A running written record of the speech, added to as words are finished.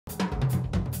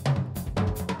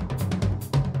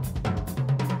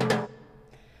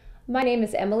My name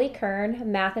is Emily Kern,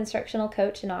 math instructional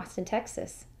coach in Austin,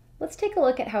 Texas. Let's take a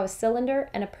look at how a cylinder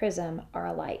and a prism are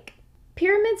alike.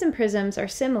 Pyramids and prisms are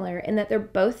similar in that they're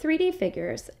both 3D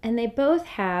figures and they both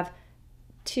have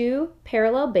two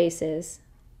parallel bases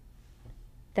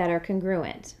that are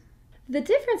congruent. The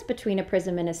difference between a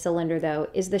prism and a cylinder, though,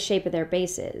 is the shape of their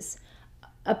bases.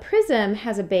 A prism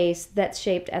has a base that's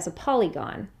shaped as a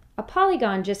polygon. A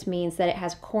polygon just means that it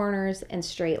has corners and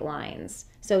straight lines.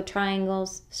 So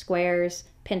triangles, squares,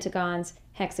 pentagons,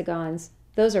 hexagons,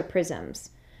 those are prisms.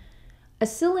 A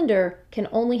cylinder can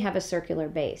only have a circular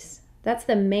base. That's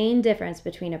the main difference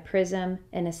between a prism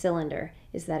and a cylinder,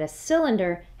 is that a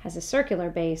cylinder has a circular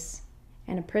base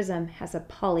and a prism has a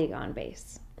polygon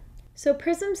base. So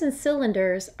prisms and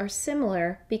cylinders are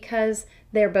similar because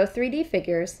they're both 3D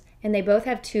figures and they both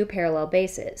have two parallel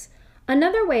bases.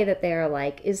 Another way that they are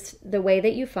alike is the way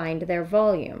that you find their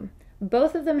volume.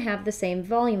 Both of them have the same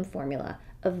volume formula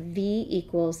of V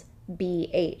equals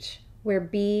BH, where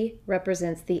B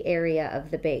represents the area of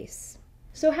the base.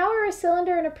 So how are a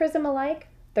cylinder and a prism alike?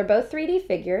 They're both 3D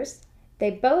figures.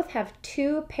 They both have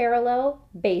two parallel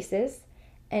bases,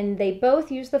 and they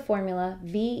both use the formula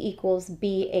V equals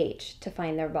BH to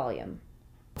find their volume.